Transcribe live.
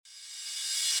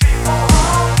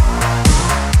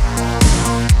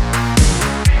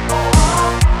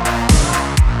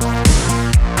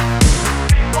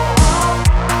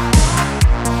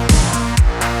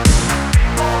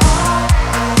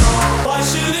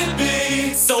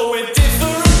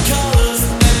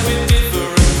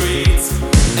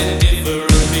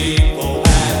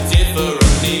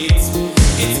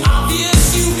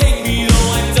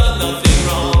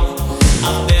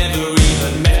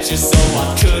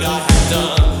could I have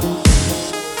done?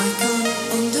 I can't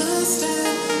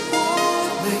understand what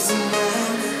makes a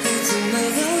man hate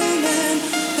another man.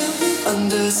 Help me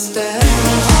understand.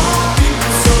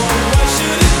 So why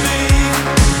should it be?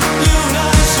 You and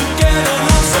I should get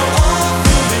along so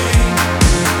awfully.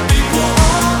 People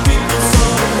are people, so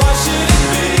why should it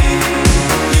be?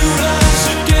 You and I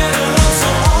should get along so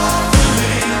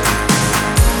awfully.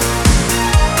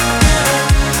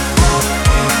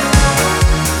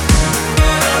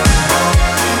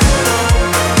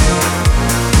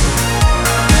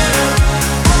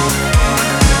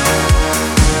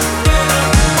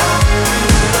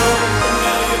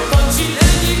 Now you're punching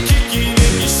and you're kicking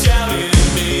and you're shouting at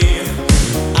me.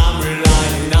 I'm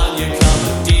relying on your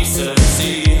common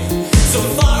decency. So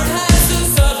far it hasn't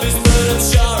surfaced, but I'm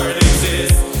sure it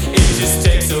exists. It just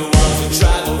takes a while to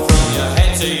travel from your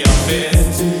head to your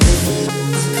fist.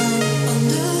 I can't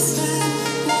understand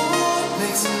what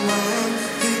makes a man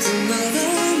hate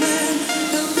another man.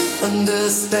 Help me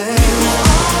understand.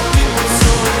 So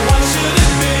why should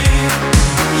it be?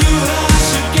 You and I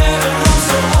should get along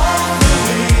so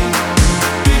awfully.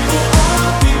 People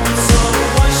are people, so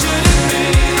why should it be?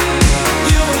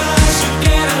 You and I should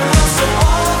get along so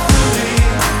awfully.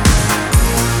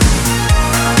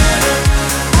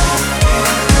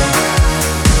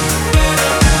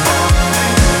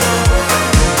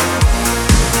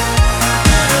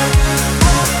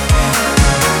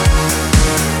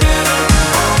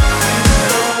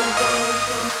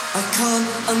 I can't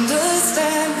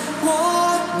understand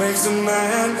what makes a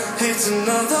man hate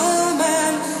another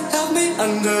man. Help me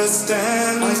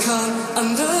understand. I can't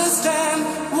understand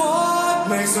what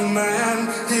makes a man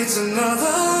hate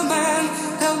another man.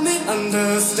 Help me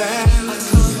understand.